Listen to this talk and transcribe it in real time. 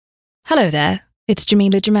Hello there, it's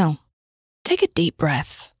Jamila Jamel. Take a deep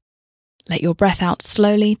breath. Let your breath out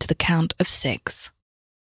slowly to the count of 6.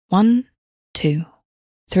 1, 2,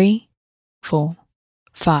 3, 4,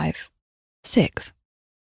 5, 6.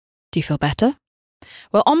 Do you feel better?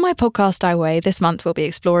 Well, on my podcast, I Weigh, this month we'll be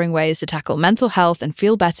exploring ways to tackle mental health and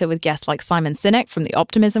feel better with guests like Simon Sinek from The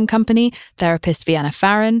Optimism Company, therapist Vienna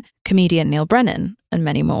Farron, comedian Neil Brennan, and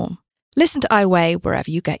many more. Listen to I Weigh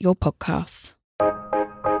wherever you get your podcasts.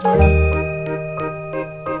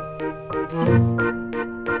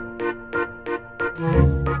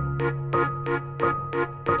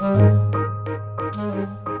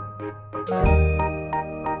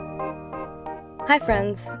 Hi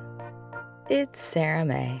friends, it's Sarah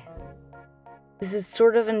May. This is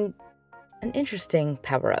sort of an interesting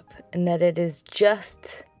power-up in that it is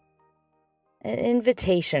just an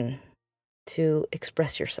invitation to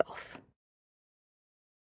express yourself.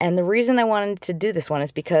 And the reason I wanted to do this one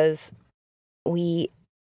is because we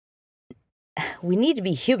need to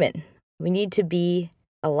be human. We need to be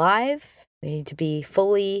alive. We need to be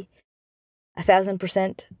fully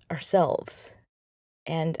 1,000% ourselves.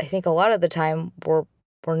 And I think a lot of the time we're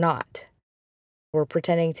not. We're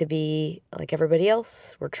pretending to be like everybody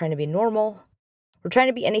else. We're trying to be normal. We're trying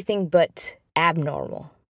to be anything but abnormal.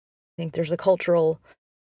 I think there's a cultural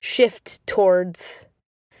shift towards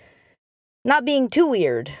not being too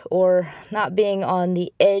weird or not being on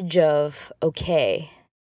the edge of okay.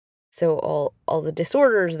 So all the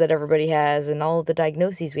disorders that everybody has and all the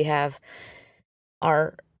diagnoses we have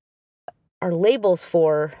are labels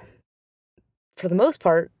for the most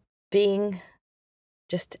part, being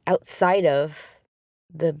just outside of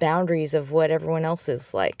the boundaries of what everyone else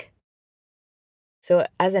is like. So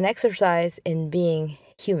as an exercise in being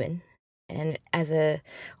human and as a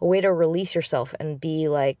way to release yourself and be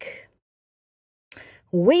like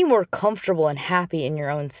way more comfortable and happy in your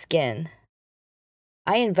own skin,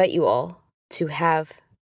 I invite you all to have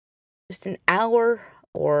just an hour,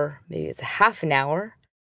 or maybe it's a half an hour,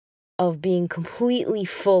 of being completely,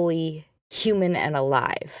 fully human and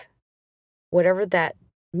alive. Whatever that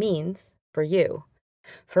means for you.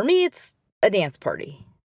 For me, it's a dance party.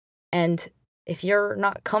 And if you're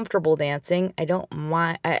not comfortable dancing, I don't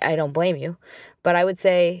blame you. But I would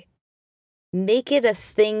say make it a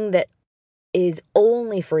thing that is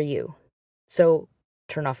only for you. So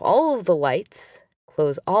turn off all of the lights,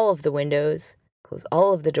 close all of the windows, close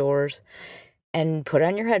all of the doors, and put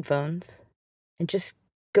on your headphones and just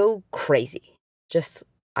go crazy.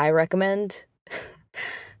 I recommend,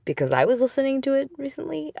 because I was listening to it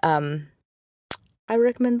recently, I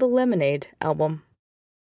recommend the Lemonade album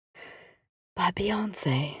by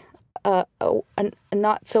Beyonce, a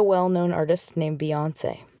not so well-known artist named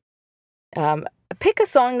Beyonce. Pick a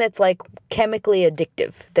song that's like chemically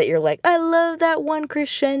addictive, that you're like, I love that one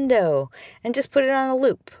crescendo, and just put it on a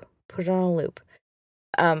loop.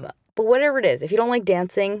 But whatever it is, if you don't like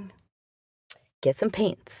dancing, get some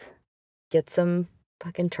paints, get some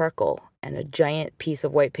fucking charcoal and a giant piece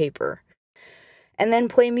of white paper, and then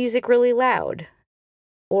play music really loud.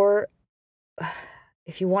 Or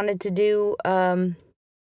if you wanted to do, I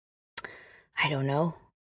don't know,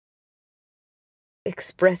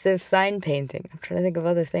 expressive sign painting. I'm trying to think of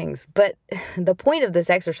other things. But the point of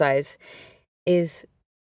this exercise is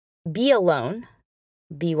be alone,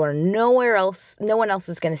 be where no one else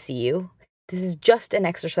is going to see you. This is just an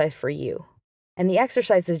exercise for you. And the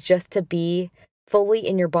exercise is just to be fully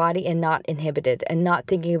in your body and not inhibited and not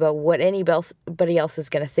thinking about what anybody else is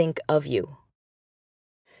going to think of you.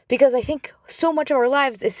 Because I think so much of our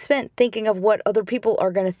lives is spent thinking of what other people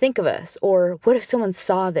are going to think of us, or what if someone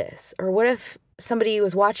saw this, or what if somebody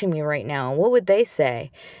was watching me right now, and what would they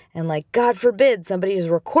say? And like, God forbid somebody is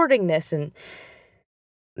recording this, and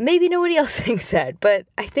maybe nobody else thinks that, but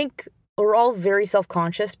I think we're all very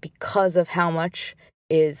self-conscious because of how much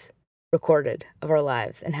is recorded of our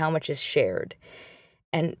lives and how much is shared.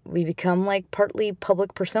 And we become like partly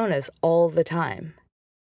public personas all the time.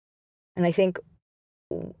 And I think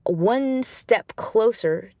one step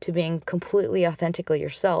closer to being completely authentically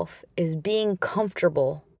yourself is being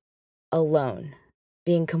comfortable alone,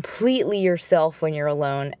 being completely yourself when you're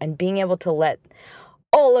alone, and being able to let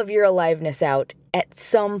all of your aliveness out at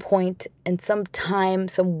some point and some time,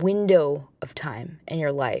 some window of time in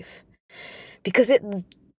your life. Because it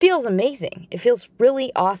feels amazing. It feels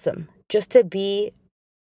really awesome just to be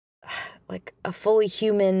like a fully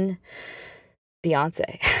human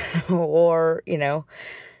Beyonce or,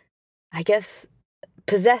 I guess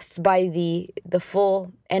possessed by the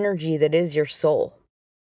full energy that is your soul.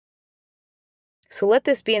 So let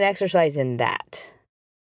this be an exercise in that.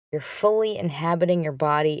 You're fully inhabiting your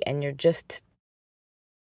body and you're just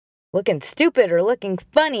looking stupid or looking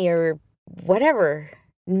funny or whatever.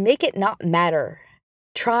 Make it not matter.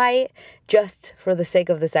 Try just for the sake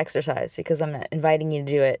of this exercise, because I'm not inviting you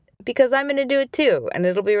to do it, because I'm going to do it too, and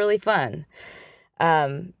it'll be really fun.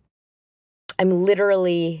 I'm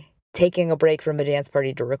literally taking a break from a dance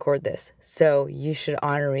party to record this, so you should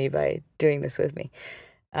honor me by doing this with me.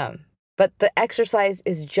 But the exercise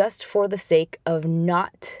is just for the sake of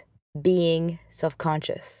not being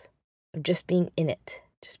self-conscious, of just being in it,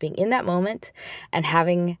 just being in that moment and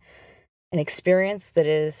having an experience that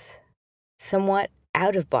is somewhat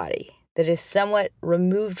out of body, that is somewhat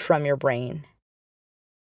removed from your brain,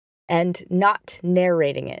 and not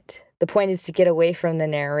narrating it. The point is to get away from the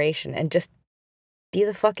narration and just be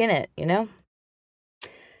the fuck in it, you know?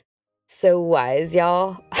 So wise,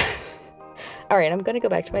 y'all. All right, I'm going to go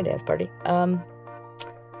back to my dance party.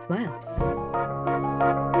 Smile.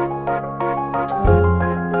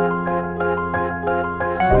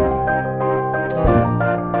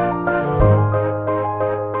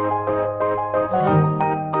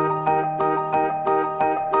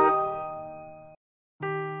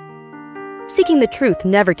 Seeking the truth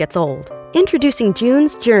never gets old. Introducing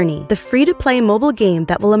June's Journey, the free-to-play mobile game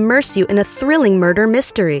that will immerse you in a thrilling murder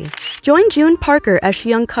mystery. Join June Parker as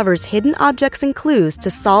she uncovers hidden objects and clues to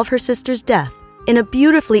solve her sister's death in a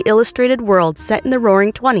beautifully illustrated world set in the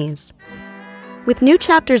Roaring '20s. With new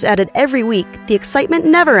chapters added every week, the excitement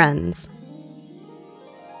never ends.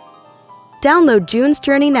 Download June's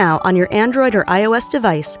Journey now on your Android or iOS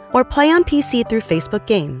device, or play on PC through Facebook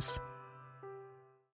Games.